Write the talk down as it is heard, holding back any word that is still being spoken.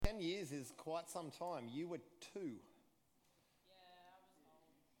quite some time. You were 2.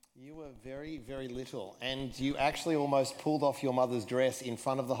 You were very, very little, and you actually almost pulled off your mother's dress in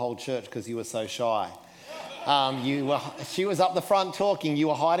front of the whole church because you were so shy. She was up the front talking, you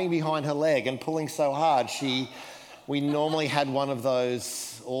were hiding behind her leg and pulling so hard. We normally had one of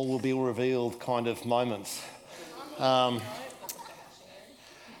those all will be revealed kind of moments. But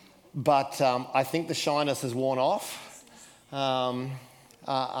I think the shyness has worn off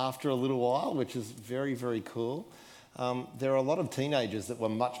after a little while, which is very, very cool. There are a lot of teenagers that were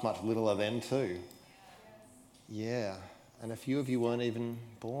much, much littler then too. Yeah, and a few of you weren't even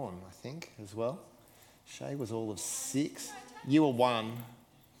born, I think, as well. Shay was all of 6. You were 1.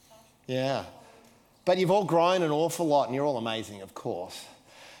 Yeah. But you've all grown an awful lot and you're all amazing, of course.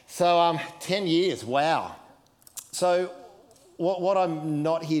 So 10 years, wow. So what I'm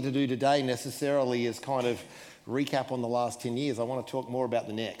not here to do today necessarily is kind of recap on the last 10 years. I want to talk more about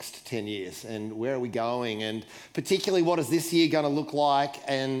the next 10 years and where are we going, and particularly what is this year going to look like,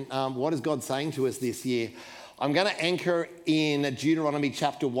 and what is God saying to us this year. I'm going to anchor in Deuteronomy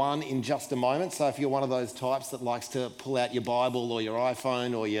chapter 1 in just a moment. So if you're one of those types that likes to pull out your Bible or your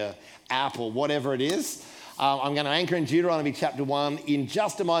iPhone or your app or whatever it is, I'm going to anchor in Deuteronomy chapter 1 in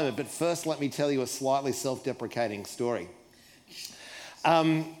just a moment. But first, let me tell you a slightly self-deprecating story.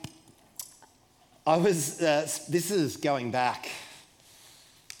 This is going back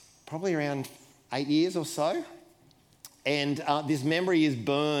probably around 8 years or so. And this memory is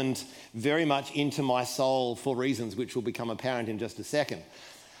burned very much into my soul for reasons which will become apparent in just a second.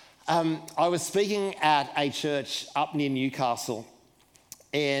 I was speaking at a church up near Newcastle,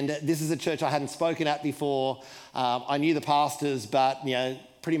 and this is a church I hadn't spoken at before. I knew the pastors, but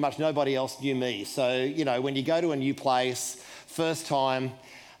pretty much nobody else knew me. So when you go to a new place, first time,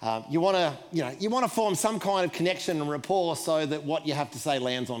 you want to form some kind of connection and rapport so that what you have to say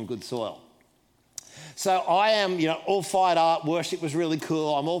lands on good soil. So I am, all fired up. Worship was really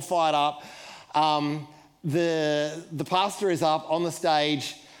cool. I'm all fired up. The pastor is up on the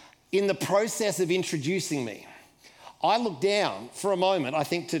stage in the process of introducing me. I look down for a moment, I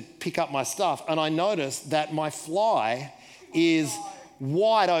think, to pick up my stuff, and I notice that my fly is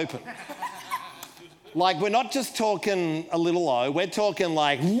wide open. Like, we're not just talking a little low, we're talking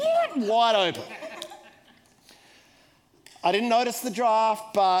like wide open. I didn't notice the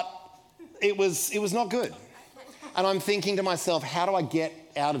draft, but it was not good. And I'm thinking to myself, how do I get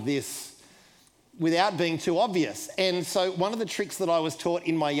out of this without being too obvious? And so one of the tricks that I was taught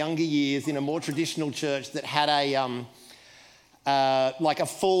in my younger years in a more traditional church that had a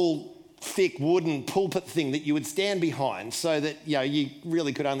full thick wooden pulpit thing that you would stand behind so that you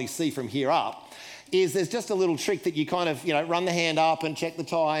really could only see from here up, is there's just a little trick that you kind of run the hand up and check the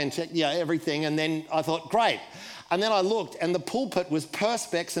tie and check everything. And then I thought, great. And then I looked and the pulpit was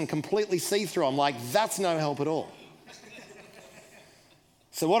perspex and completely see-through. I'm like, that's no help at all.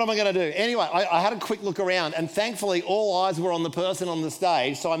 So what am I going to do? Anyway, I had a quick look around, and thankfully all eyes were on the person on the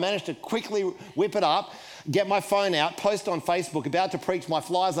stage. So I managed to quickly whip it up, get my phone out, post on Facebook, about to preach, my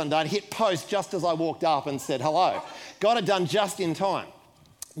fly's undone, hit post just as I walked up and said hello. Got it done just in time.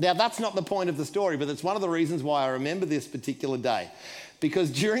 Now, that's not the point of the story, but it's one of the reasons why I remember this particular day.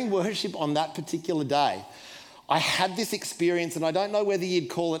 Because during worship on that particular day, I had this experience, and I don't know whether you'd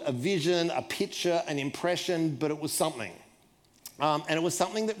call it a vision, a picture, an impression, but it was something. And it was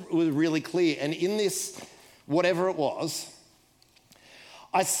something that was really clear. And in this, whatever it was,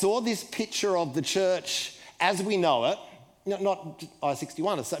 I saw this picture of the church as we know it, not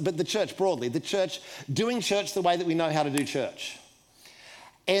I-61, but the church broadly, the church doing church the way that we know how to do church.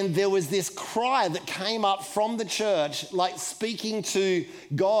 And there was this cry that came up from the church, like speaking to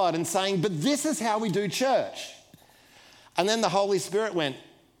God and saying, but this is how we do church. And then the Holy Spirit went,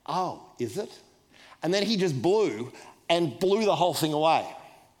 oh, is it? And then he just blew the whole thing away.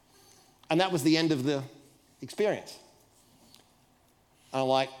 And that was the end of the experience. And I'm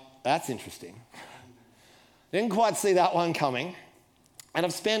like, that's interesting. Didn't quite see that one coming. And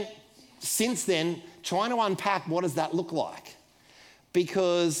I've spent since then trying to unpack what does that look like.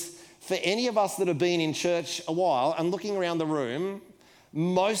 Because for any of us that have been in church a while and looking around the room,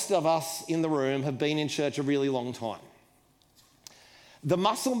 most of us in the room have been in church a really long time. The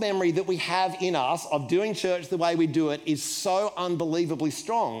muscle memory that we have in us of doing church the way we do it is so unbelievably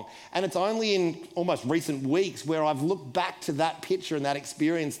strong. And it's only in almost recent weeks where I've looked back to that picture and that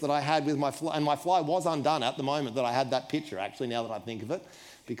experience that I had with my fly. And my fly was undone at the moment that I had that picture, actually, now that I think of it,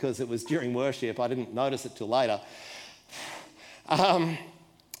 because it was during worship. I didn't notice it till later.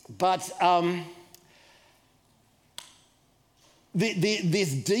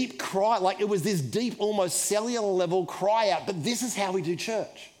 This deep cry, like it was this deep, almost cellular level cry out, but this is how we do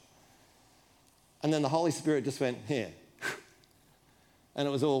church. And then the Holy Spirit just went, here. And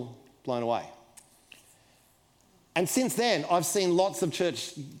it was all blown away. And since then, I've seen lots of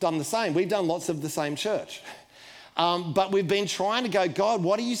church done the same. We've done lots of the same church. But we've been trying to go, God,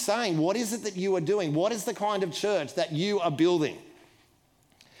 what are you saying? What is it that you are doing? What is the kind of church that you are building?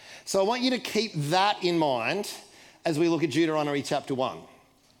 So I want you to keep that in mind as we look at Deuteronomy chapter 1.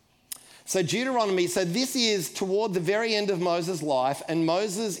 So Deuteronomy, so this is toward the very end of Moses' life, and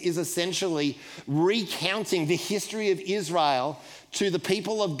Moses is essentially recounting the history of Israel to the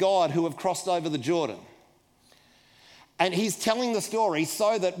people of God who have crossed over the Jordan. And he's telling the story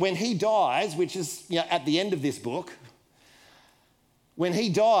so that when he dies, which is at the end of this book, when he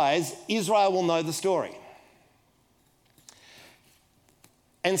dies, Israel will know the story.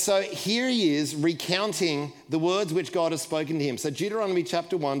 And so here he is recounting the words which God has spoken to him. So Deuteronomy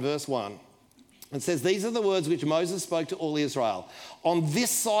chapter 1, verse 1, it says, these are the words which Moses spoke to all Israel on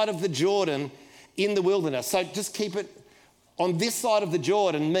this side of the Jordan in the wilderness. So just keep it on this side of the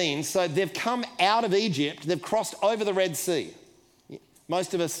Jordan means, so they've come out of Egypt, they've crossed over the Red Sea.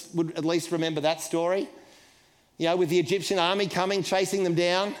 Most of us would at least remember that story. With the Egyptian army coming, chasing them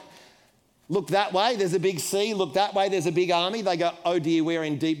down. Look that way, there's a big sea. Look that way, there's a big army. They go, oh dear, we're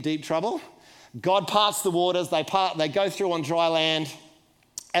in deep, deep trouble. God parts the waters, they go through on dry land.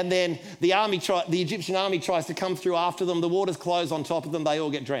 And then the Egyptian army tries to come through after them. The waters close on top of them, they all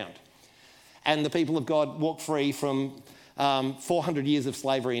get drowned. And the people of God walk free from 400 years of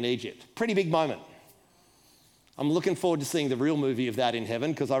slavery in Egypt. Pretty big moment. I'm looking forward to seeing the real movie of that in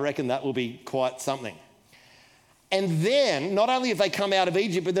heaven because I reckon that will be quite something. And then, not only have they come out of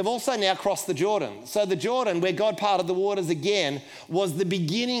Egypt, but they've also now crossed the Jordan. So the Jordan, where God parted the waters again, was the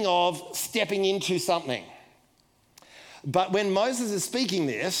beginning of stepping into something. But when Moses is speaking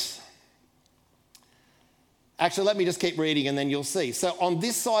this, actually, let me just keep reading and then you'll see. So on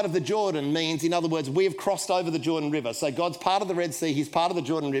this side of the Jordan means, in other words, we have crossed over the Jordan River. So God's part of the Red Sea, he's part of the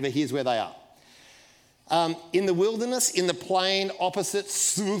Jordan River, here's where they are. In the wilderness, in the plain opposite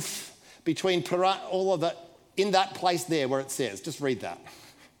Suf, between all of that, in that place there where it says, just read that.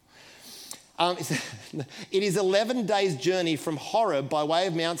 It is 11 days' journey from Horeb by way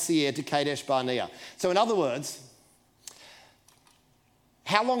of Mount Seir to Kadesh Barnea. So in other words,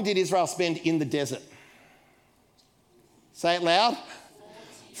 how long did Israel spend in the desert? Say it loud.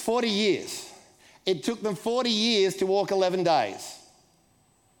 40 years. It took them 40 years to walk 11 days.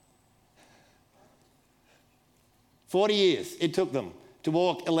 40 years it took them to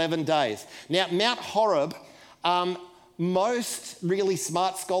walk 11 days. Now, Mount Horeb, most really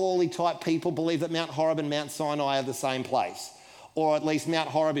smart, scholarly type people believe that Mount Horeb and Mount Sinai are the same place. Or at least Mount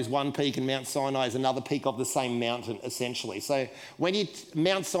Horeb is one peak and Mount Sinai is another peak of the same mountain, essentially. So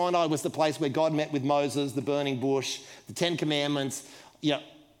Mount Sinai was the place where God met with Moses, the burning bush, the Ten Commandments,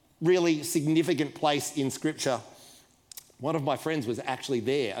 really significant place in Scripture. One of my friends was actually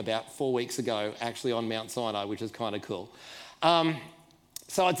there about 4 weeks ago, actually on Mount Sinai, which is kind of cool.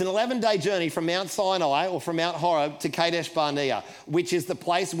 So it's an 11-day journey from Mount Sinai or from Mount Horeb to Kadesh Barnea, which is the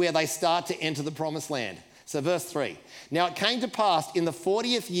place where they start to enter the promised land. So verse 3, now it came to pass in the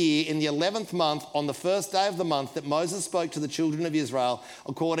 40th year, in the 11th month, on the first day of the month, that Moses spoke to the children of Israel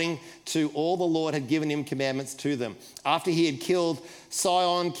according to all the Lord had given him commandments to them. After he had killed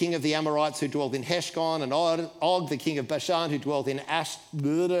Sihon, king of the Amorites, who dwelt in Heshbon, and Og, the king of Bashan, who dwelt in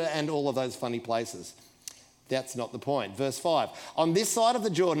Ashdod, and all of those funny places. That's not the point. Verse 5, on this side of the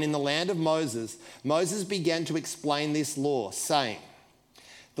Jordan, in the land of Moses, Moses began to explain this law, saying,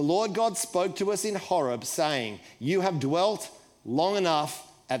 the Lord God spoke to us in Horeb, saying, you have dwelt long enough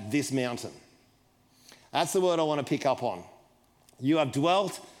at this mountain. That's the word I want to pick up on. You have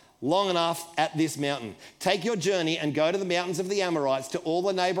dwelt long enough at this mountain. Take your journey and go to the mountains of the Amorites, to all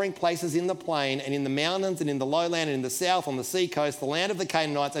the neighbouring places in the plain and in the mountains and in the lowland and in the south on the sea coast, the land of the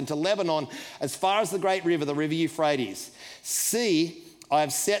Canaanites, and to Lebanon as far as the great river, the river Euphrates. See, I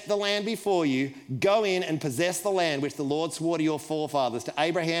have set the land before you. Go in and possess the land which the Lord swore to your forefathers, to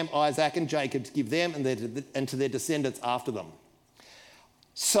Abraham, Isaac, and Jacob, to give them and to their descendants after them.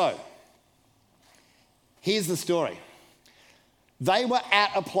 So, here's the story. They were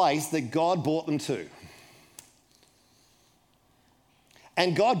at a place that God brought them to.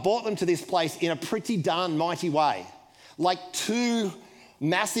 And God brought them to this place in a pretty darn mighty way. Like two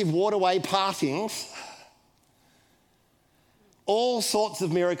massive waterway partings, all sorts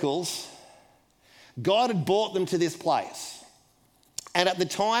of miracles. God had brought them to this place. And at the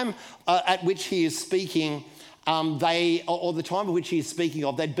time at which he is speaking, the time at which he is speaking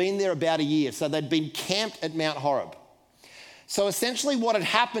of, they'd been there about a year. So they'd been camped at Mount Horeb. So essentially what had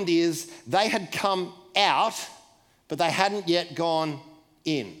happened is they had come out, but they hadn't yet gone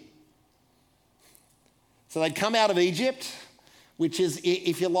in. So they'd come out of Egypt, which is,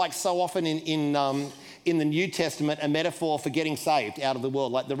 if you like, so often in the New Testament, a metaphor for getting saved out of the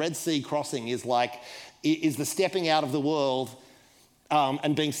world. Like the Red Sea crossing is the stepping out of the world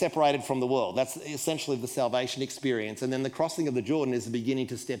and being separated from the world. That's essentially the salvation experience. And then the crossing of the Jordan is the beginning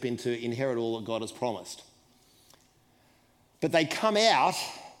to step into inherit all that God has promised. But they come out,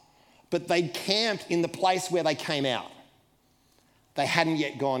 but they camped in the place where they came out. They hadn't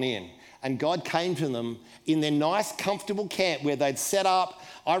yet gone in. And God came to them in their nice, comfortable camp where they'd set up.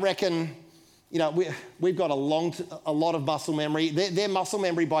 I reckon, we've got a lot of muscle memory. Their muscle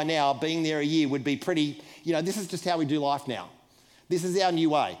memory by now, being there a year, would be pretty, this is just how we do life now. This is our new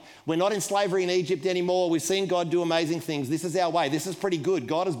way. We're not in slavery in Egypt anymore. We've seen God do amazing things. This is our way. This is pretty good.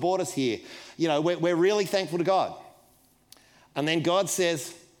 God has brought us here. We're really thankful to God. And then God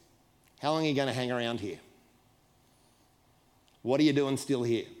says, how long are you going to hang around here? What are you doing still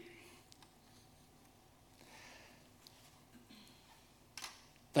here?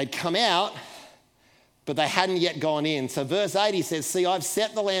 They'd come out, but they hadn't yet gone in. So verse 80 says, see, I've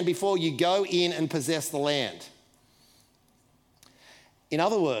set the land before you. Go in and possess the land. In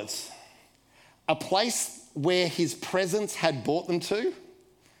other words, a place where his presence had brought them to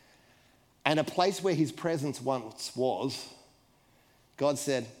and a place where his presence once was, God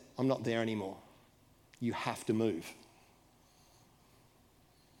said, I'm not there anymore. You have to move.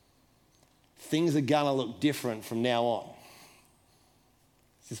 Things are going to look different from now on.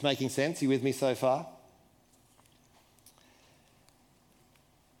 Is this making sense? Are you with me so far?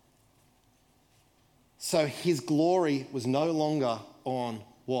 So his glory was no longer on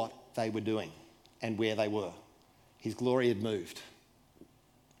what they were doing and where they were. His glory had moved.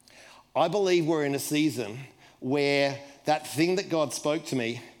 I believe we're in a season where that thing that God spoke to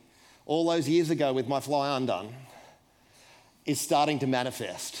me all those years ago with my fly undone is starting to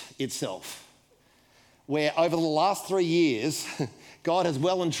manifest itself. Where over the last 3 years, God has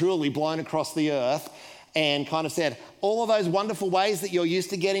well and truly blown across the earth and kind of said, all of those wonderful ways that you're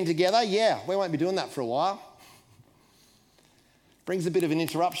used to getting together, yeah, we won't be doing that for a while. Brings a bit of an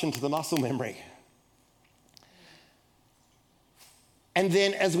interruption to the muscle memory. And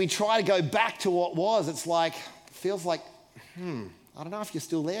then as we try to go back to what was, it feels like, I don't know if you're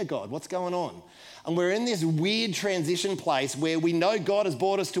still there, God. What's going on? And we're in this weird transition place where we know God has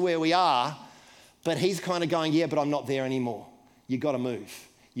brought us to where we are, but he's kind of going, yeah, but I'm not there anymore. You got to move.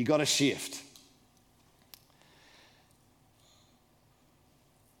 You got to shift.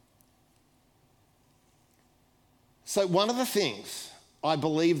 So one of the things I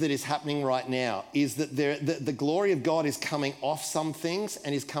believe that is happening right now is that the glory of God is coming off some things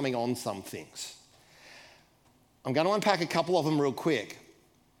and is coming on some things. I'm going to unpack a couple of them real quick,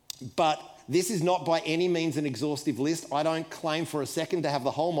 but this is not by any means an exhaustive list. I don't claim for a second to have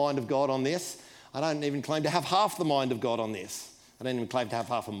the whole mind of God on this. I don't even claim to have half the mind of God on this. I don't even claim to have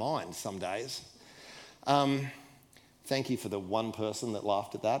half a mind some days. Thank you for the one person that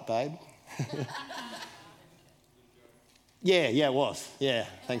laughed at that, babe. Yeah, it was. Yeah,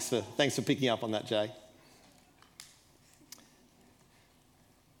 thanks for picking up on that, Jay.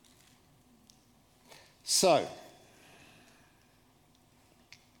 So,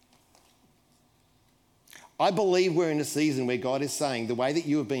 I believe we're in a season where God is saying, the way that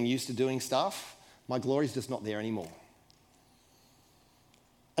you have been used to doing stuff, my glory is just not there anymore.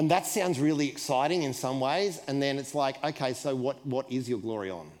 And that sounds really exciting in some ways. And then it's like, okay, so what is your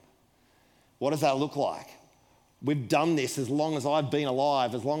glory on? What does that look like? We've done this as long as I've been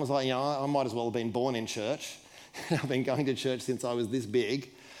alive, as long as I might as well have been born in church. I've been going to church since I was this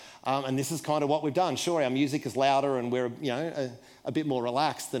big. And this is kind of what we've done. Sure, our music is louder and we're, a bit more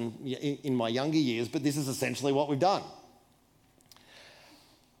relaxed than in my younger years, but this is essentially what we've done.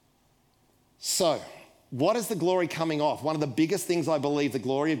 So, what is the glory coming off? One of the biggest things I believe the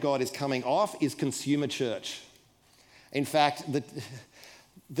glory of God is coming off is consumer church. In fact,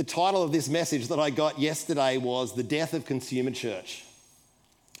 the title of this message that I got yesterday was The Death of Consumer Church.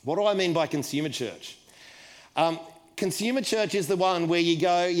 What do I mean by consumer church? Consumer church is the one where you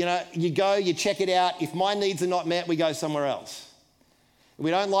go, you check it out. If my needs are not met, we go somewhere else. We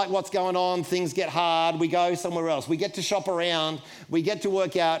don't like what's going on, things get hard, we go somewhere else. We get to shop around, we get to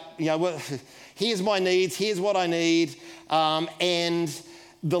work out, here's my needs, here's what I need, and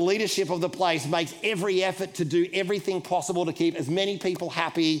the leadership of the place makes every effort to do everything possible to keep as many people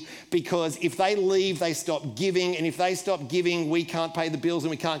happy, because if they leave, they stop giving, and if they stop giving, we can't pay the bills and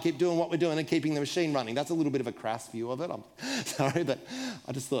we can't keep doing what we're doing and keeping the machine running. That's a little bit of a crass view of it. I'm sorry, but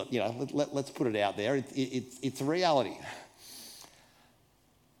I just thought, let's put it out there. It's a reality.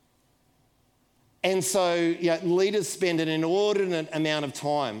 And so leaders spend an inordinate amount of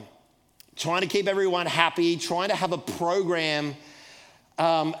time trying to keep everyone happy, trying to have a program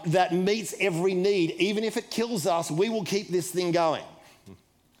that meets every need. Even if it kills us, we will keep this thing going.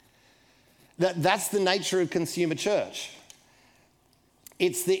 That's the nature of consumer church.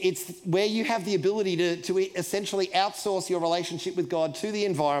 It's where you have the ability to essentially outsource your relationship with God to the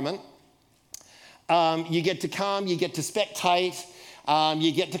environment. You get to come, you get to spectate,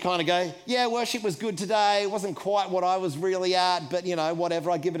 you get to kind of go, yeah, worship was good today. It wasn't quite what I was really at, but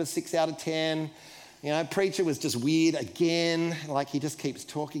whatever, I give it a 6 out of 10. Preacher was just weird again. Like he just keeps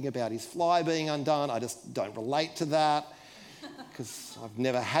talking about his fly being undone. I just don't relate to that because I've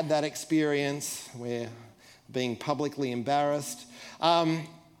never had that experience where being publicly embarrassed. A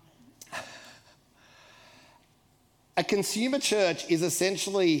consumer church is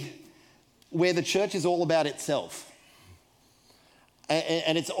essentially where the church is all about itself.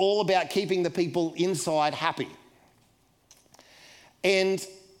 And it's all about keeping the people inside happy. And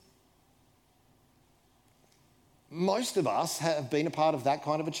most of us have been a part of that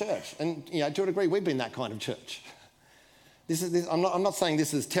kind of a church. And to a degree, we've been that kind of church. I'm not saying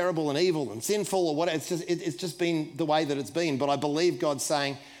this is terrible and evil and sinful or whatever. It's just been the way that it's been. But I believe God's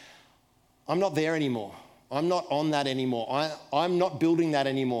saying, I'm not there anymore. I'm not on that anymore. I'm not building that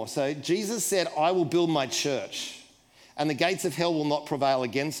anymore. So Jesus said, I will build my church and the gates of hell will not prevail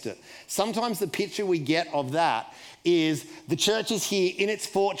against it. Sometimes the picture we get of that is the church is here in its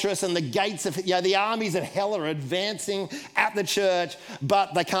fortress and the gates of, the armies of hell are advancing at the church,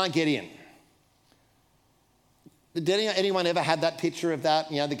 but they can't get in. Did anyone ever had that picture of that,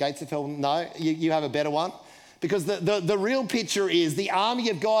 the gates of hell? No? You have a better one? Because the real picture is the army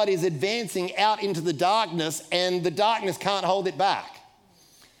of God is advancing out into the darkness and the darkness can't hold it back.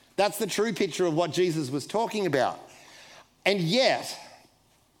 That's the true picture of what Jesus was talking about. And yet,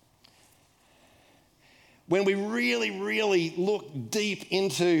 when we really, really look deep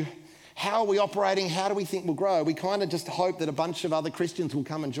into how are we operating, how do we think we'll grow, we kind of just hope that a bunch of other Christians will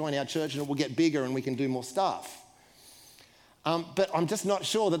come and join our church and it will get bigger and we can do more stuff. But I'm just not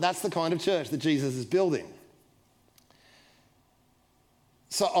sure that that's the kind of church that Jesus is building.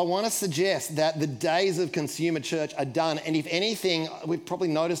 So I want to suggest that the days of consumer church are done. And if anything, we've probably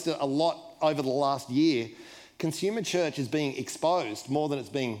noticed it a lot over the last year. Consumer church is being exposed more than it's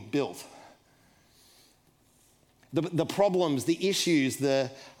being built. The problems, the issues,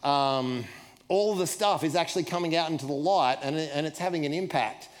 all the stuff is actually coming out into the light and it's having an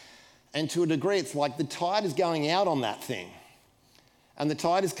impact. And to a degree, it's like the tide is going out on that thing. And the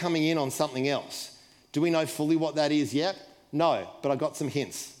tide is coming in on something else. Do we know fully what that is yet? No, but I got some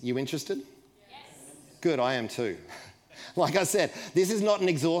hints. You interested? Yes. Good, I am too. Like I said, this is not an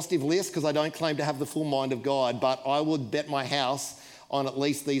exhaustive list because I don't claim to have the full mind of God, but I would bet my house on at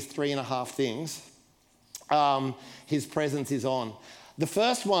least these 3.5 things. His presence is on. The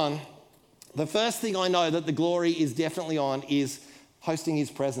first thing I know that the glory is definitely on is hosting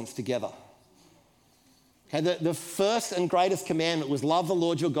his presence together. Okay, the first and greatest commandment was love the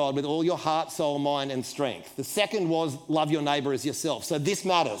Lord your God with all your heart, soul, mind, and strength. The second was love your neighbour as yourself. So this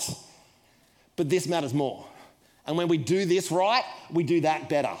matters, but this matters more. And when we do this right, we do that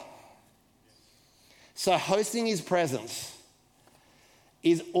better. So hosting his presence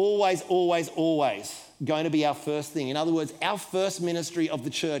is always, always, always going to be our first thing. In other words, our first ministry of the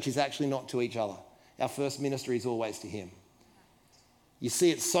church is actually not to each other. Our first ministry is always to him. You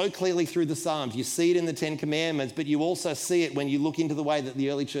see it so clearly through the Psalms. You see it in the Ten Commandments, but you also see it when you look into the way that the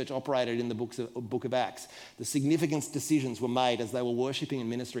early church operated in the book of Acts. The significant decisions were made as they were worshipping and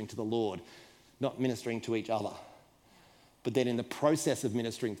ministering to the Lord, not ministering to each other. But then in the process of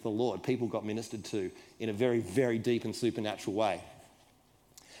ministering to the Lord, people got ministered to in a very, very deep and supernatural way.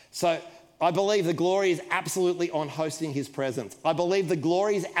 So I believe the glory is absolutely on hosting his presence. I believe the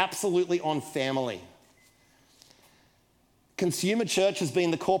glory is absolutely on family. Consumer church has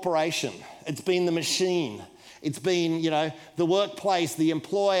been the corporation. It's been the machine. It's been, the workplace, the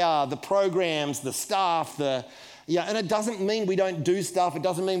employer, the programs, the staff, and it doesn't mean we don't do stuff. It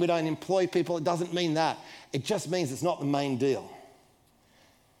doesn't mean we don't employ people. It doesn't mean that. It just means it's not the main deal.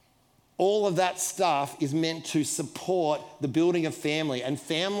 All of that stuff is meant to support the building of family. And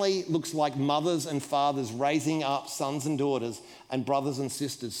family looks like mothers and fathers raising up sons and daughters and brothers and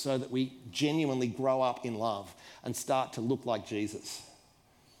sisters so that we genuinely grow up in love and start to look like Jesus.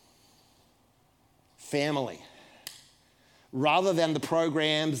 Family. Rather than the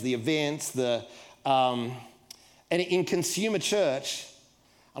programs, the events, and in consumer church,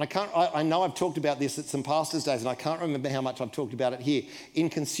 and I know I've talked about this at some pastors' days, and I can't remember how much I've talked about it here. In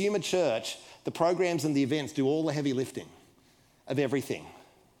consumer church, the programs and the events do all the heavy lifting of everything.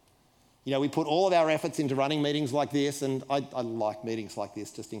 You know, we put all of our efforts into running meetings like this, and I like meetings like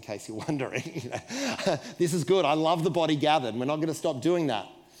this, just in case you're wondering. You know, this is good. I love the body gathered. We're not going to stop doing that.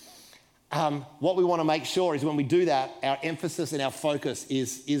 What we want to make sure is when we do that, our emphasis and our focus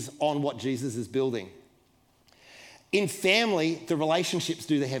is on what Jesus is building. In family, the relationships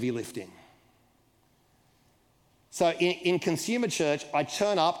do the heavy lifting. So in Consumer Church, I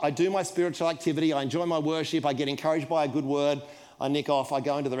turn up, I do my spiritual activity, I enjoy my worship, I get encouraged by a good word, I nick off, I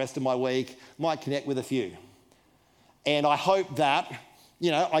go into the rest of my week, might connect with a few. And I hope that,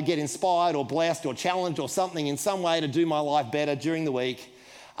 you know, I get inspired or blessed or challenged or something in some way to do my life better during the week.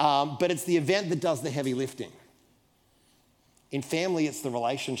 But it's the event that does the heavy lifting. In family, it's the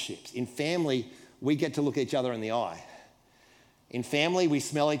relationships. In family, we get to look each other in the eye. In family, we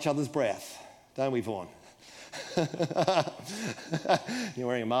smell each other's breath, don't we, Vaughan? You're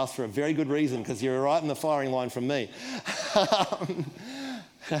wearing a mask for a very good reason, because you're right in the firing line from me.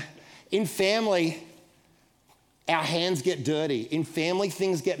 In family, our hands get dirty. In family,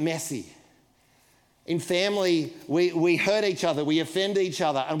 things get messy. In family, we hurt each other, we offend each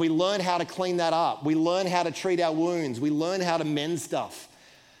other, and we learn how to clean that up. We learn how to treat our wounds. We learn how to mend stuff.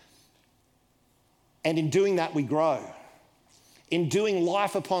 And in doing that, we grow. In doing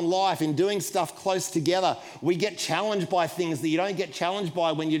life upon life, in doing stuff close together, we get challenged by things that you don't get challenged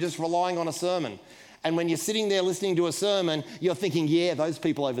by when you're just relying on a sermon. And when you're sitting there listening to a sermon, you're thinking, yeah, those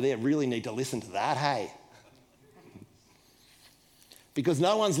people over there really need to listen to that, hey? Because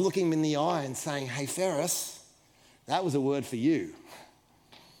no one's looking them in the eye and saying, hey, Ferris, that was a word for you.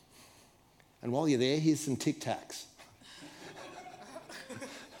 And while you're there, here's some Tic Tacs.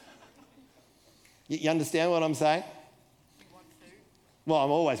 You understand what I'm saying? Well, I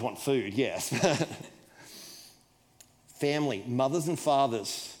always want food, yes. Family, mothers and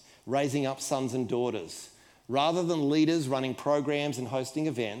fathers raising up sons and daughters. Rather than leaders running programs and hosting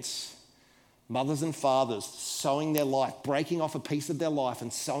events, mothers and fathers sowing their life, breaking off a piece of their life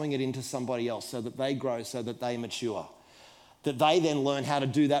and sowing it into somebody else so that they grow, so that they mature. That they then learn how to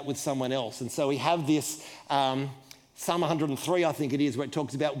do that with someone else. And so we have this Psalm 103, I think it is, where it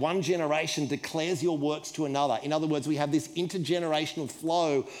talks about one generation declares your works to another. In other words, we have this intergenerational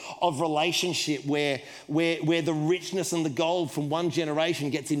flow of relationship where the richness and the gold from one generation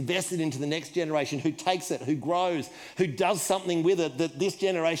gets invested into the next generation, who takes it, who grows, who does something with it that this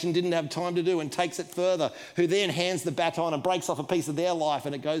generation didn't have time to do and takes it further, who then hands the baton and breaks off a piece of their life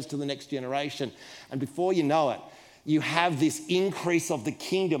and it goes to the next generation. And before you know it, you have this increase of the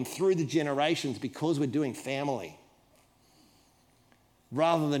kingdom through the generations because we're doing family,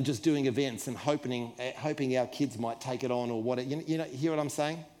 rather than just doing events and hoping our kids might take it on or what. You know, hear what I'm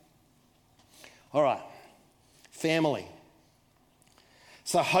saying? All right, family.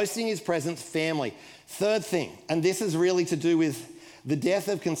 So hosting his presence, family. Third thing, and this is really to do with the death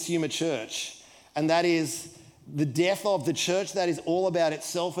of Consumer Church, and that is the death of the church that is all about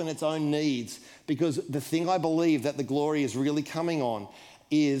itself and its own needs, because the thing I believe that the glory is really coming on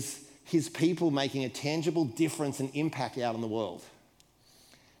is his people making a tangible difference and impact out in the world,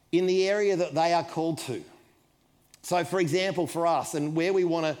 in the area that they are called to. So for example, for us, and where we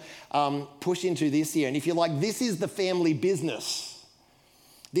want to push into this year, and if you're like, this is the family business.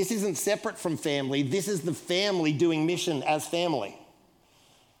 This isn't separate from family. This is the family doing mission as family.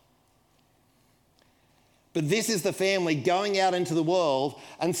 But this is the family going out into the world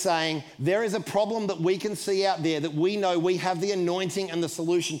and saying, there is a problem that we can see out there that we know we have the anointing and the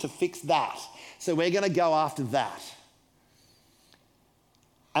solution to fix that. So we're going to go after that.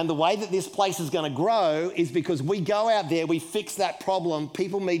 And the way that this place is going to grow is because we go out there, we fix that problem,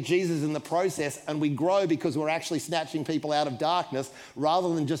 people meet Jesus in the process, and we grow because we're actually snatching people out of darkness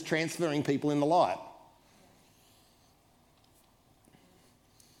rather than just transferring people in the light.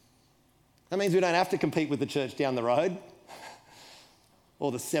 That means we don't have to compete with the church down the road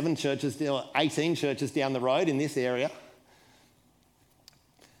or the 18 churches down the road in this area.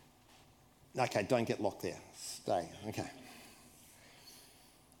 Okay, don't get locked there. Stay, okay.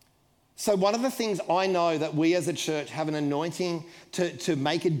 So one of the things I know that we as a church have an anointing to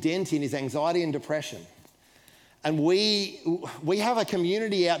make a dent in is anxiety and depression. And we have a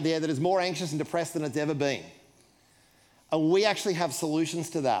community out there that is more anxious and depressed than it's ever been. And we actually have solutions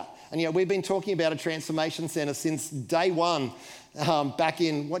to that. And we've been talking about a transformation centre since day one, back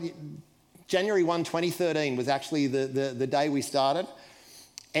in January 1, 2013 was actually the day we started.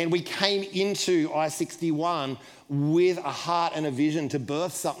 And we came into I-61 with a heart and a vision to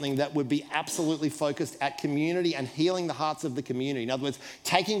birth something that would be absolutely focused at community and healing the hearts of the community. In other words,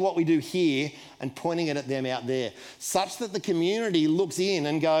 taking what we do here and pointing it at them out there, such that the community looks in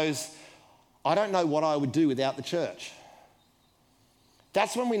and goes, I don't know what I would do without the church.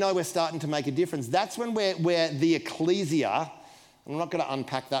 That's when we know we're starting to make a difference. That's when we're the ecclesia. I'm not going to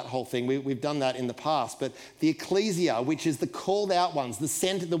unpack that whole thing. We've done that in the past. But the ecclesia, which is the called out ones,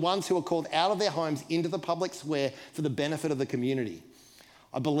 the ones who are called out of their homes into the public square for the benefit of the community.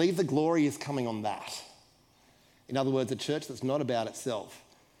 I believe the glory is coming on that. In other words, a church that's not about itself,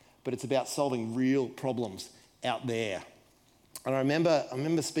 but it's about solving real problems out there. And I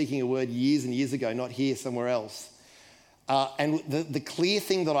remember speaking a word years and years ago, not here, somewhere else. And the clear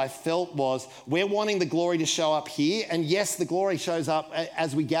thing that I felt was we're wanting the glory to show up here. And yes, the glory shows up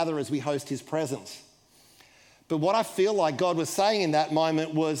as we gather, as we host his presence. But what I feel like God was saying in that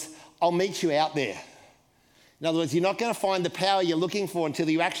moment was, I'll meet you out there. In other words, you're not going to find the power you're looking for until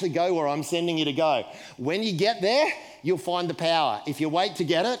you actually go where I'm sending you to go. When you get there, you'll find the power. If you wait to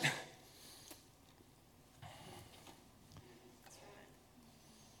get it,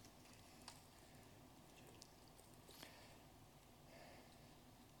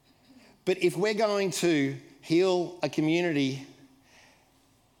 but if we're going to heal a community,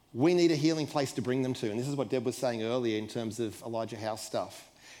 we need a healing place to bring them to. And this is what Deb was saying earlier in terms of Elijah House stuff,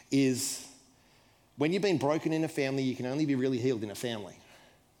 is when you've been broken in a family, you can only be really healed in a family.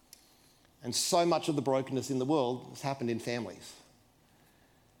 And so much of the brokenness in the world has happened in families.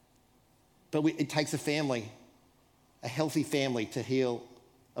 But it takes a family, a healthy family, to heal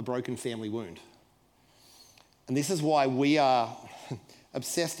a broken family wound. And this is why we are...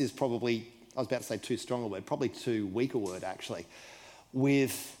 obsessed is probably, I was about to say too strong a word, probably too weak a word actually,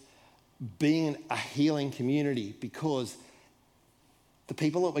 with being a healing community, because the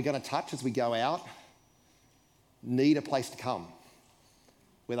people that we're going to touch as we go out need a place to come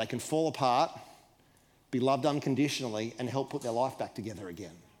where they can fall apart, be loved unconditionally, and help put their life back together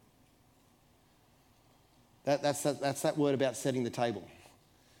again. That's that word about setting the table.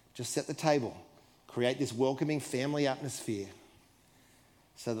 Just set the table, create this welcoming family atmosphere,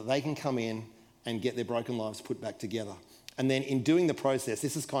 so that they can come in and get their broken lives put back together. And then in doing the process,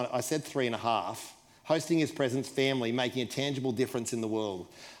 this is kind of, I said 3.5, hosting his presence, family, making a tangible difference in the world,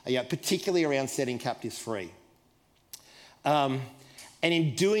 particularly around setting captives free. And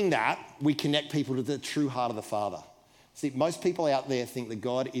in doing that, we connect people to the true heart of the Father. See, most people out there think that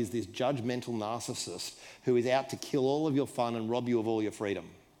God is this judgmental narcissist who is out to kill all of your fun and rob you of all your freedom.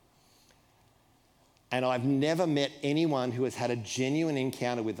 And I've never met anyone who has had a genuine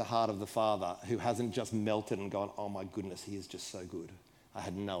encounter with the heart of the Father who hasn't just melted and gone, oh my goodness, he is just so good. I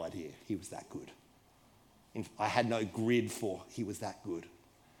had no idea he was that good. I had no grid for he was that good.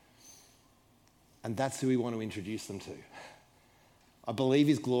 And that's who we want to introduce them to. I believe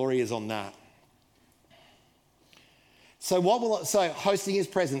his glory is on that. So hosting his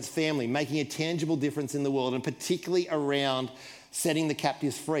presence, family, making a tangible difference in the world, and particularly around setting the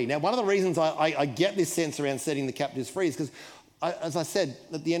captives free. Now, one of the reasons I get this sense around setting the captives free is because, as I said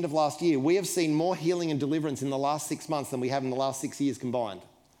at the end of last year, we have seen more healing and deliverance in the last 6 months than we have in the last 6 years combined.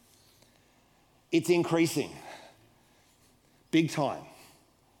 It's increasing. Big time.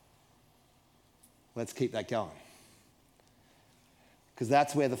 Let's keep that going. Because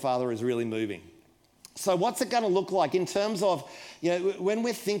that's where the Father is really moving. So what's it going to look like in terms of, when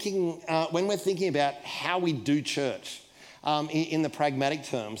we're thinking about how we do church, in the pragmatic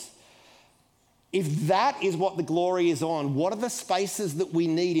terms, if that is what the glory is on, what are the spaces that we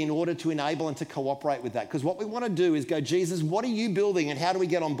need in order to enable and to cooperate with that? Because what we want to do is go, Jesus, what are you building and how do we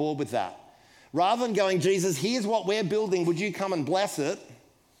get on board with that? Rather than going, Jesus, here's what we're building, would you come and bless it?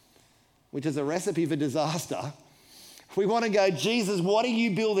 Which is a recipe for disaster. We want to go, Jesus, what are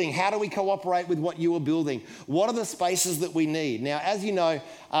you building? How do we cooperate with what you are building? What are the spaces that we need? Now, as you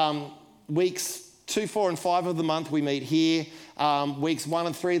know, weeks 2, 4, and 5 of the month we meet here. Weeks 1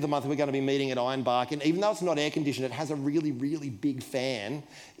 and 3 of the month we're going to be meeting at Ironbark. And even though it's not air conditioned, it has a really, really big fan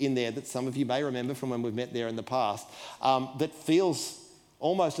in there that some of you may remember from when we've met there in the past, that feels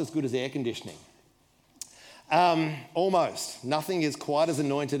almost as good as air conditioning. Almost. Nothing is quite as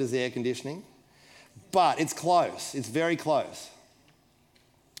anointed as air conditioning, but it's close. It's very close.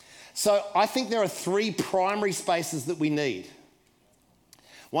 So I think there are 3 primary spaces that we need.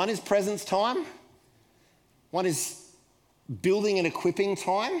 One is presence time. One is building and equipping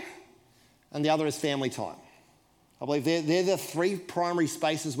time, and the other is family time. I believe they're the 3 primary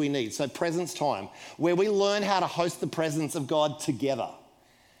spaces we need. So presence time, where we learn how to host the presence of God together,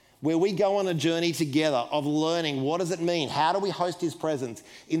 where we go on a journey together of learning what does it mean, how do we host his presence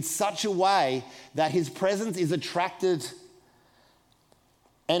in such a way that his presence is attracted,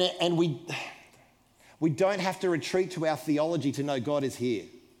 and we don't have to retreat to our theology to know God is here.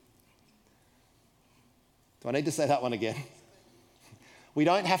 Do I need to say that one again? We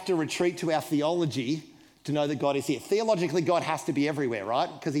don't have to retreat to our theology to know that God is here. Theologically, God has to be everywhere, right?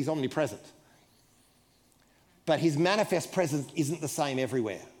 Because he's omnipresent. But his manifest presence isn't the same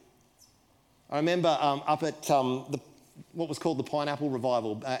everywhere. I remember up at what was called the Pineapple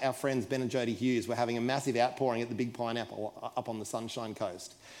Revival, our friends Ben and Jody Hughes were having a massive outpouring at the Big Pineapple up on the Sunshine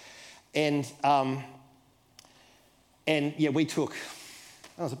Coast. And yeah, we took,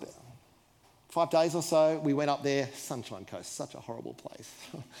 that was about 5 days or so, we went up there. Sunshine Coast, such a horrible place.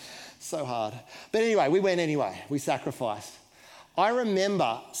 So hard. But anyway, we went anyway. We sacrificed. I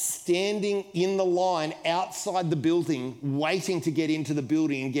remember standing in the line outside the building, waiting to get into the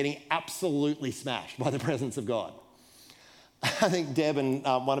building and getting absolutely smashed by the presence of God. I think Deb and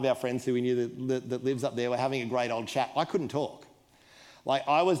one of our friends who we knew that lives up there were having a great old chat. I couldn't talk. Like,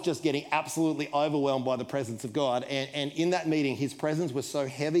 I was just getting absolutely overwhelmed by the presence of God. And in that meeting, his presence was so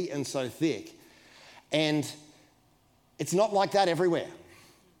heavy and so thick. And it's not like that everywhere.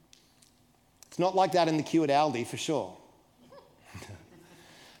 It's not like that in the queue at Aldi, for sure.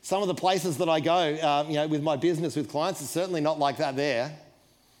 Some of the places that I go, with my business, with clients, it's certainly not like that there.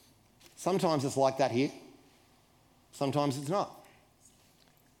 Sometimes it's like that here. Sometimes it's not.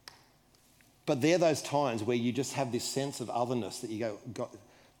 But there are those times where you just have this sense of otherness that you go,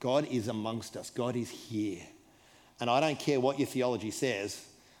 God is amongst us. God is here. And I don't care what your theology says,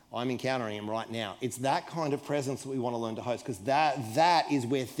 I'm encountering him right now. It's that kind of presence that we want to learn to host, because that is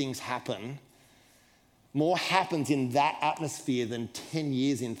where things happen. More happens in that atmosphere than 10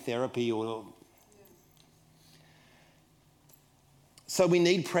 years in therapy or... So we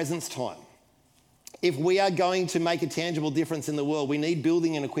need presence time. If we are going to make a tangible difference in the world, we need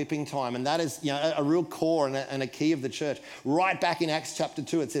building and equipping time. And that is a real core and a key of the church. Right back in Acts chapter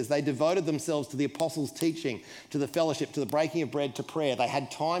 2, it says, they devoted themselves to the apostles' teaching, to the fellowship, to the breaking of bread, to prayer. They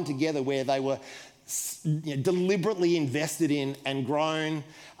had time together where they were deliberately invested in and grown,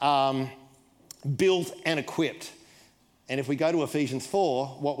 built and equipped. And if we go to Ephesians 4,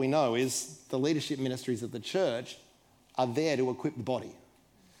 what we know is the leadership ministries of the church are there to equip the body.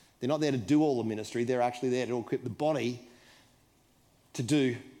 They're not there to do all the ministry. They're actually there to equip the body to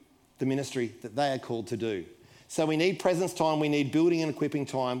do the ministry that they are called to do. So we need presence time, we need building and equipping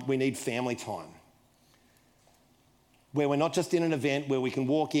time, we need family time. Where we're not just in an event where we can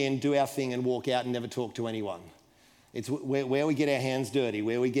walk in, do our thing and walk out and never talk to anyone. It's where we get our hands dirty,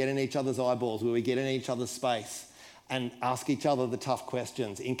 where we get in each other's eyeballs, where we get in each other's space and ask each other the tough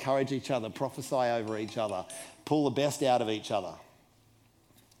questions, encourage each other, prophesy over each other, pull the best out of each other.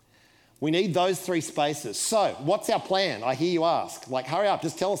 We need those 3 spaces. So, what's our plan? I hear you ask. Like, hurry up,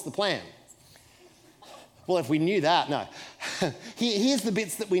 just tell us the plan. Well, if we knew that, no. Here's the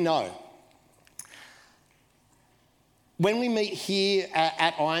bits that we know. When we meet here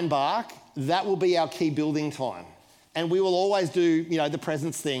at Ironbark, that will be our key building time. And we will always do, the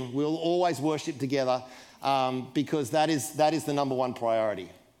presence thing. We'll always worship together because that is the number one priority.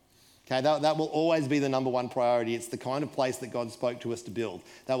 Okay, that will always be the number one priority. It's the kind of place that God spoke to us to build.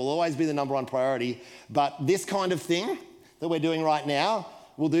 That will always be the number one priority. But this kind of thing that we're doing right now,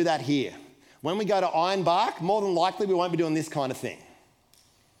 we'll do that here. When we go to Ironbark, more than likely we won't be doing this kind of thing.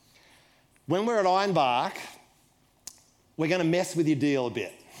 When we're at Ironbark, we're going to mess with your deal a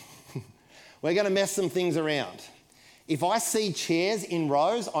bit. We're going to mess some things around. If I see chairs in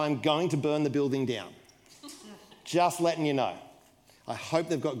rows, I'm going to burn the building down. Just letting you know. I hope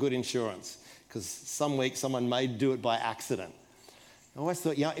they've got good insurance, because some week someone may do it by accident. I always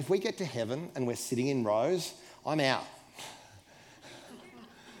thought, if we get to heaven and we're sitting in rows, I'm out.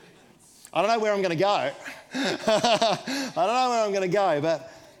 I don't know where I'm going to go.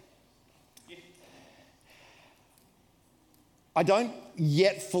 But I don't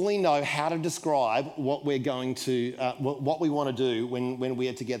yet fully know how to describe what we're going to, what we want to do when we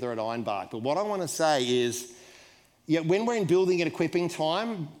are together at Ironbark. But what I want to say is, when we're in building and equipping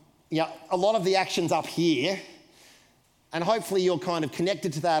time, a lot of the action's up here, and hopefully you're kind of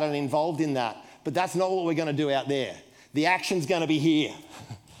connected to that and involved in that, but that's not what we're going to do out there. The action's going to be here.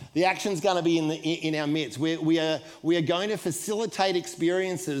 The action's going to be in our midst. We are going to facilitate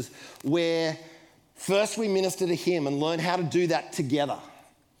experiences where first we minister to him and learn how to do that together.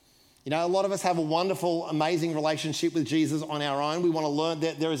 A lot of us have a wonderful, amazing relationship with Jesus on our own. We want to learn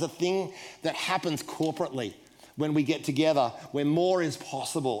that there is a thing that happens corporately when we get together, where more is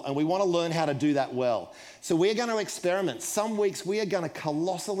possible, and we want to learn how to do that well. So we're going to experiment. Some weeks we are going to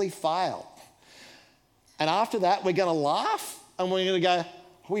colossally fail. And after that, we're going to laugh, and we're going to go,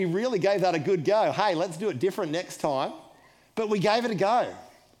 we really gave that a good go. Hey, let's do it different next time. But we gave it a go.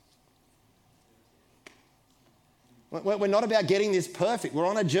 We're not about getting this perfect. We're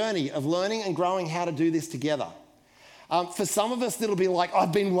on a journey of learning and growing how to do this together. For some of us, it'll be like,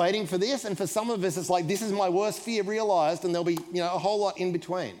 I've been waiting for this. And for some of us, it's like, this is my worst fear realized, and there'll be, a whole lot in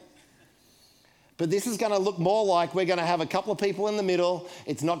between. But this is going to look more like we're going to have a couple of people in the middle.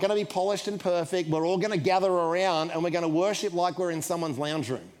 It's not going to be polished and perfect. We're all going to gather around and we're going to worship like we're in someone's lounge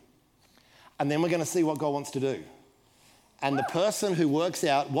room. And then we're going to see what God wants to do. And the person who works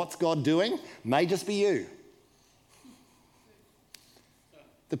out what's God doing may just be you.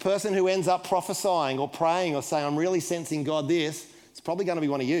 The person who ends up prophesying or praying or saying, I'm really sensing God this, it's probably going to be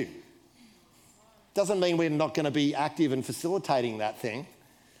one of you. Doesn't mean we're not going to be active in facilitating that thing.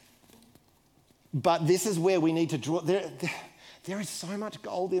 But this is where we need to draw. There is so much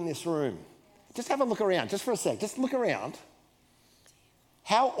gold in this room. Just have a look around, just for a sec. Just look around.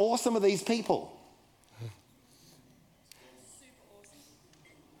 How awesome are these people?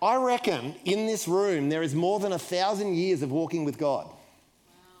 I reckon in this room there is more than 1,000 years of walking with God.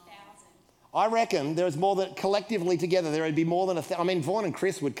 I reckon there is more than, collectively together, there would be more than Vaughan and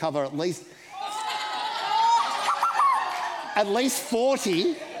Chris would cover at least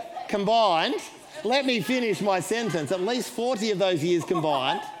 40 combined. Let me finish my sentence. At least 40 of those years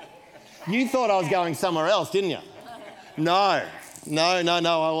combined. You thought I was going somewhere else, didn't you? No,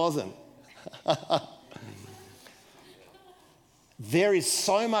 I wasn't. There is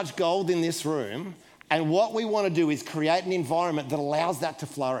so much gold in this room, and what we want to do is create an environment that allows that to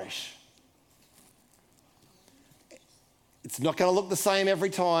flourish. It's not going to look the same every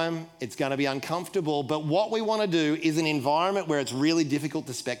time. It's going to be uncomfortable, but what we want to do is an environment where it's really difficult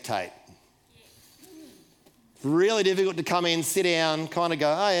to spectate. Really difficult to come in, sit down, kind of go,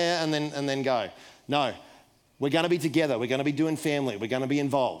 oh yeah, and then go. No, we're going to be together. We're going to be doing family. We're going to be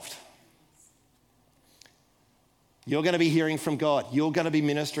involved. You're going to be hearing from God. You're going to be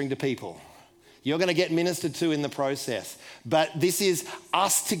ministering to people. You're going to get ministered to in the process. But this is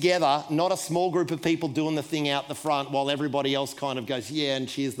us together, not a small group of people doing the thing out the front while everybody else kind of goes, yeah, and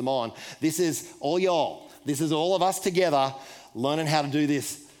cheers them on. This is all y'all. This is all of us together learning how to do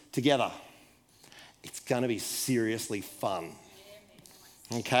this together. It's going to be seriously fun.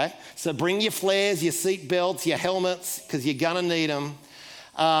 Okay? So bring your flares, your seat belts, your helmets, because you're going to need them.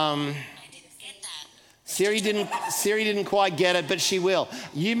 Siri didn't quite get it, but she will.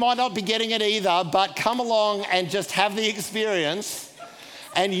 You might not be getting it either, but come along and just have the experience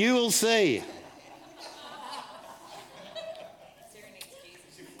and you will see.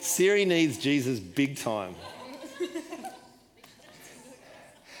 Siri needs Jesus big time.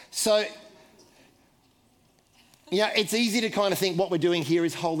 So, it's easy to kind of think what we're doing here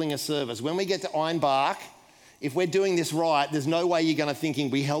is holding a service. When we get to Ironbark, if we're doing this right, there's no way you're going to thinking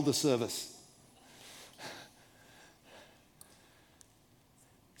we held a service.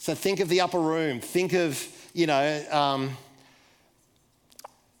 So think of the upper room. Think of, an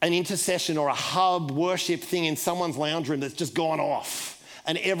intercession or a hub worship thing in someone's lounge room that's just gone off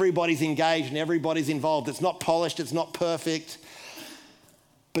and everybody's engaged and everybody's involved. It's not polished, it's not perfect,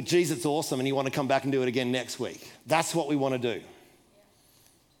 but geez, it's awesome and you want to come back and do it again next week. That's what we want to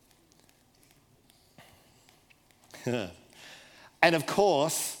do. And of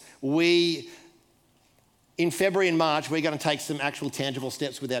course, in February and March, we're going to take some actual tangible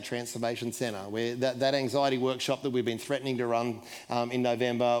steps with our Transformation Centre. That anxiety workshop that we've been threatening to run in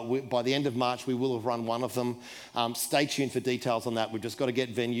November, by the end of March, we will have run one of them. Stay tuned for details on that. We've just got to get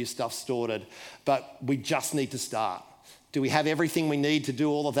venue stuff sorted, but we just need to start. Do we have everything we need to do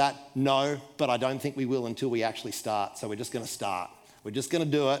all of that? No, but I don't think we will until we actually start. So we're just going to start. We're just going to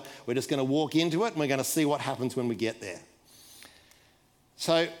do it. We're just going to walk into it and we're going to see what happens when we get there.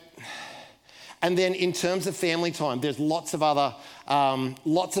 So, and then in terms of family time, there's lots of other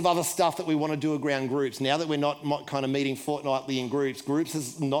stuff that we want to do around groups. Now that we're not kind of meeting fortnightly in groups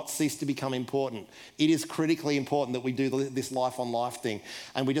has not ceased to become important. It is critically important that we do this life on life thing.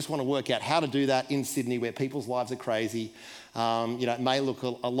 And we just want to work out how to do that in Sydney where people's lives are crazy. It may look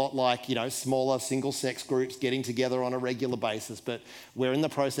a lot like, smaller single-sex groups getting together on a regular basis, but we're in the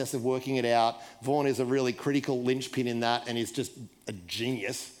process of working it out. Vaughan is a really critical linchpin in that and is just a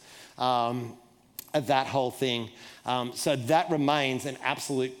genius at that whole thing. So that remains an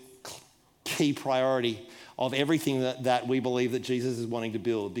absolute key priority of everything that we believe that Jesus is wanting to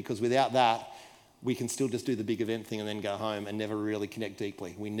build, because without that, we can still just do the big event thing and then go home and never really connect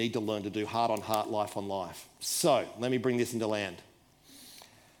deeply. We need to learn to do heart on heart, life on life. So let me bring this into land.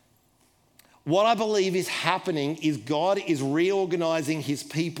 What I believe is happening is God is reorganizing his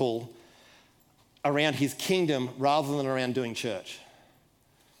people around his kingdom rather than around doing church,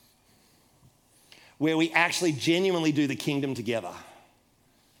 where we actually genuinely do the kingdom together.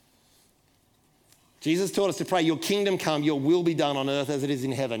 Jesus taught us to pray, your kingdom come, your will be done on earth as it is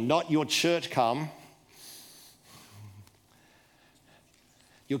in heaven, not your church come,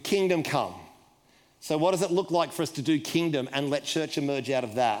 Your kingdom come. So what does it look like for us to do kingdom and let church emerge out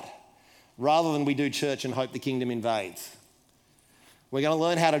of that, rather than we do church and hope the kingdom invades? We're going to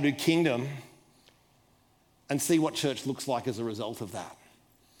learn how to do kingdom and see what church looks like as a result of that.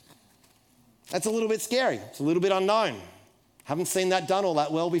 That's a little bit scary. It's a little bit unknown. Haven't seen that done all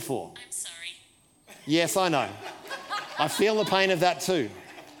that well before. I'm sorry. Yes, I know. I feel the pain of that too.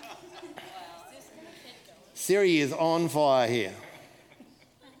 Siri is on fire here.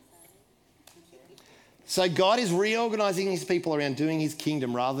 So God is reorganizing his people around doing his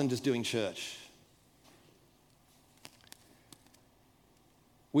kingdom rather than just doing church.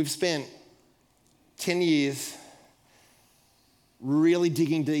 We've spent 10 years really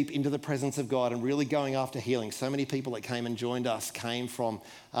digging deep into the presence of God and really going after healing. So many people that came and joined us came from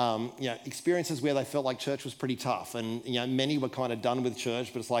experiences where they felt like church was pretty tough. And many were kind of done with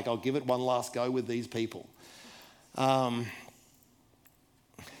church, but it's like, I'll give it one last go with these people.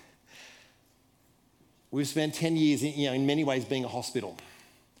 We've spent 10 years, in many ways, being a hospital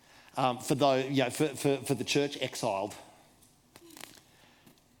for the church exiled.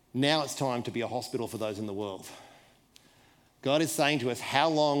 Now it's time to be a hospital for those in the world. God is saying to us, how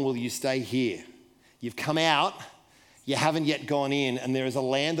long will you stay here? You've come out, you haven't yet gone in, and there is a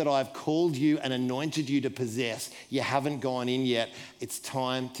land that I've called you and anointed you to possess. You haven't gone in yet. It's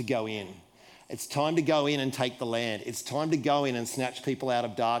time to go in. It's time to go in and take the land. It's time to go in and snatch people out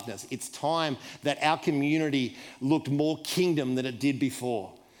of darkness. It's time that our community looked more kingdom than it did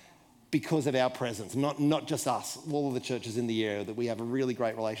before because of our presence. Not just us, all of the churches in the area that we have a really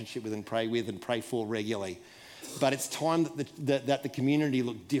great relationship with and pray for regularly. But it's time that the community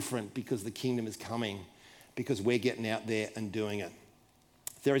look different because the kingdom is coming, because we're getting out there and doing it.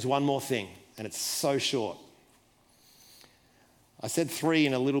 There is one more thing, and it's so short. I said three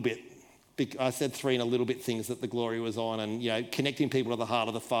in a little bit things that the glory was on, and connecting people to the heart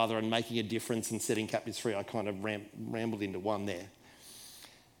of the Father and making a difference and setting captives free. I kind of rambled into one there.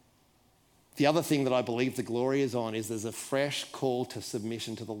 The other thing that I believe the glory is on is there's a fresh call to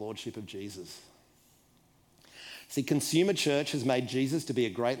submission to the lordship of Jesus. See, consumer church has made Jesus to be a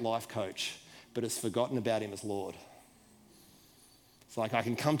great life coach, but has forgotten about him as Lord. It's like I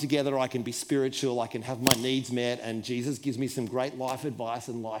can come together, I can be spiritual, I can have my needs met, and Jesus gives me some great life advice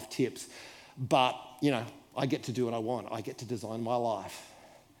and life tips. But, I get to do what I want. I get to design my life.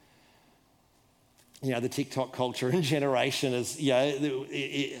 The TikTok culture and generation is,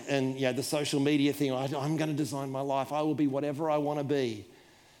 the social media thing, I'm going to design my life. I will be whatever I want to be.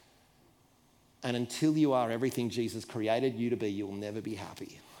 And until you are everything Jesus created you to be, you will never be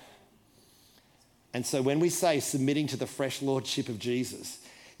happy. And so when we say submitting to the fresh lordship of Jesus,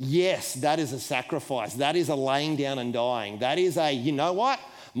 yes, that is a sacrifice. That is a laying down and dying. That is you know what?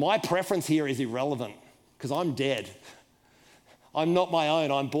 My preference here is irrelevant because I'm dead. I'm not my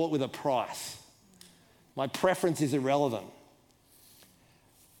own. I'm bought with a price. My preference is irrelevant.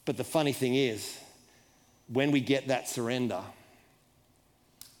 But the funny thing is, when we get that surrender,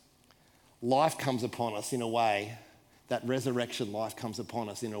 life comes upon us in a way, that resurrection life comes upon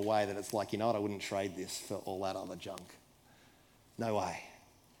us in a way that it's like, I wouldn't trade this for all that other junk. No way.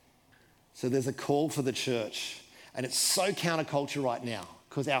 So there's a call for the church, and it's so counterculture right now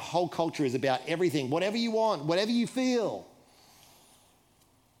because our whole culture is about everything, whatever you want, whatever you feel.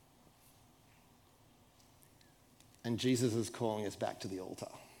 And Jesus is calling us back to the altar.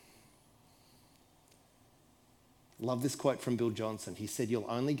 Love this quote from Bill Johnson. He said, "You'll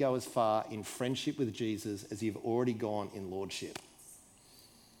only go as far in friendship with Jesus as you've already gone in lordship."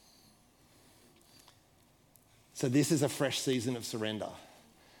 So this is a fresh season of surrender.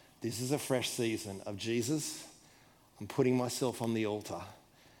 This is a fresh season of Jesus, I'm putting myself on the altar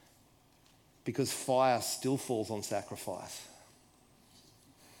because fire still falls on sacrifice.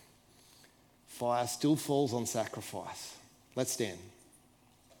 Fire still falls on sacrifice. Let's stand.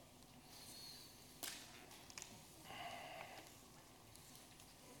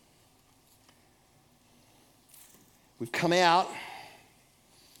 We've come out.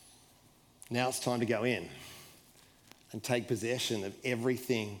 Now it's time to go in and take possession of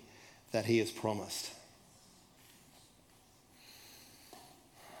everything that he has promised.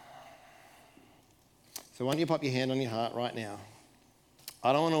 So why don't you pop your hand on your heart right now?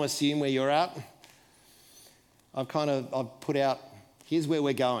 I don't want to assume where you're at. I've put out, here's where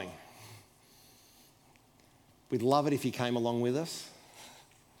we're going. We'd love it if you came along with us.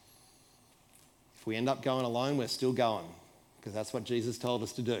 If we end up going alone, we're still going because that's what Jesus told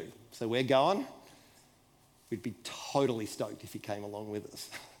us to do. So we're going. We'd be totally stoked if you came along with us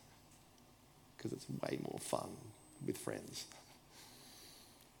because it's way more fun with friends.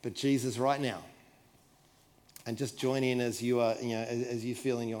 But Jesus, right now, And just join in as you are, as you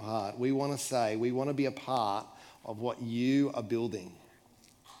feel in your heart. We want to be a part of what you are building.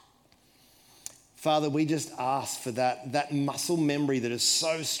 Father, we just ask for that muscle memory that is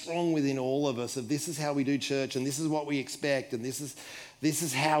so strong within all of us of this is how we do church and this is what we expect and this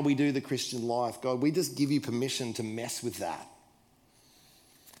is how we do the Christian life. God, we just give you permission to mess with that.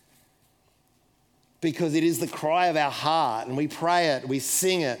 Because it is the cry of our heart and we pray it, we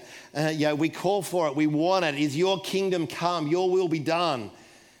sing it, we call for it, we want it. Is your kingdom come, your will be done.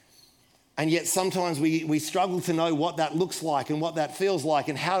 And yet sometimes we struggle to know what that looks like and what that feels like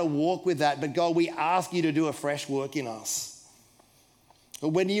and how to walk with that. But God, we ask you to do a fresh work in us. But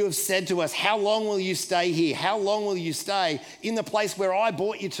when you have said to us, how long will you stay here? How long will you stay in the place where I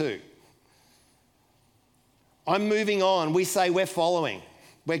brought you to? I'm moving on. We say we're following.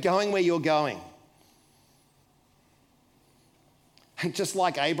 We're going where you're going. And just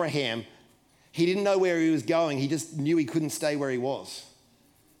like Abraham, he didn't know where he was going. He just knew he couldn't stay where he was.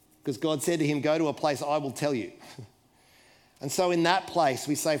 Because God said to him, go to a place I will tell you. And so in that place,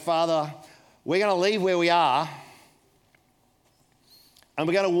 we say, Father, we're going to leave where we are and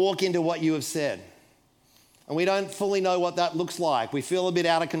we're going to walk into what you have said. And we don't fully know what that looks like. We feel a bit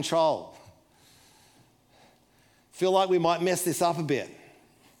out of control. Feel like we might mess this up a bit.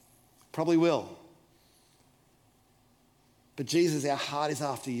 Probably will. But Jesus, our heart is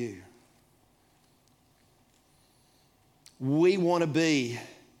after you. We want to be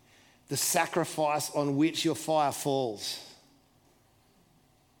the sacrifice on which your fire falls.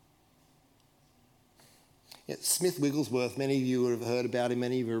 Yeah, Smith Wigglesworth, many of you would have heard about him,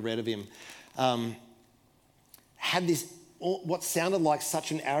 many of you have read of him, had this, what sounded like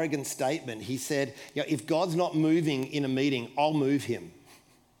such an arrogant statement. He said, if God's not moving in a meeting, I'll move him.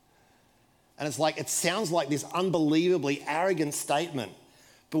 And it's like, it sounds like this unbelievably arrogant statement.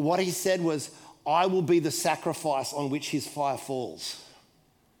 But what he said was, I will be the sacrifice on which his fire falls.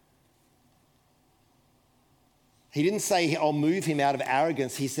 He didn't say, I'll move him out of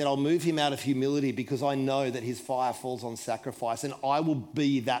arrogance. He said, I'll move him out of humility because I know that his fire falls on sacrifice and I will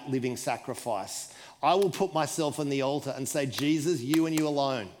be that living sacrifice. I will put myself on the altar and say, Jesus, you and you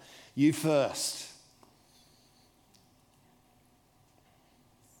alone, you first.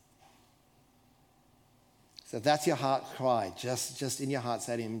 So if that's your heart cry, just in your heart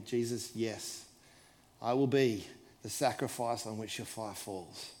say to him, Jesus, yes, I will be the sacrifice on which your fire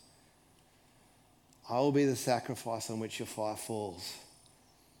falls. I will be the sacrifice on which your fire falls.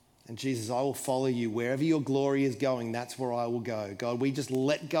 And Jesus, I will follow you. Wherever your glory is going, that's where I will go. God, we just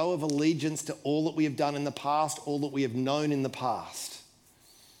let go of allegiance to all that we have done in the past, all that we have known in the past.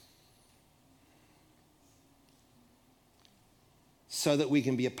 So that we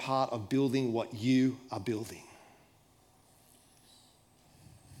can be a part of building what you are building.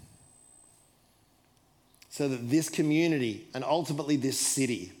 So that this community and ultimately this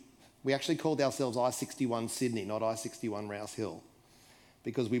city, we actually called ourselves I-61 Sydney, not I-61 Rouse Hill,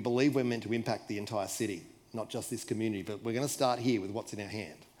 because we believe we're meant to impact the entire city, not just this community, but we're going to start here with what's in our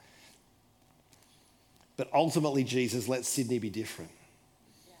hand. But ultimately, Jesus, let Sydney be different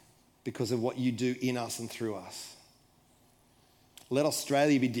because of what you do in us and through us. Let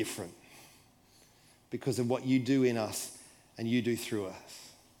Australia be different because of what you do in us and you do through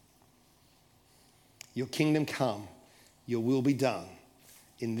us. Your kingdom come, your will be done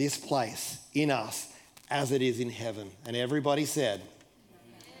in this place, in us, as it is in heaven. And everybody said,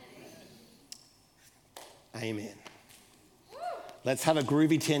 Amen. Let's have a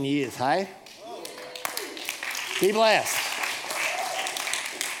groovy 10 years, hey? Be blessed.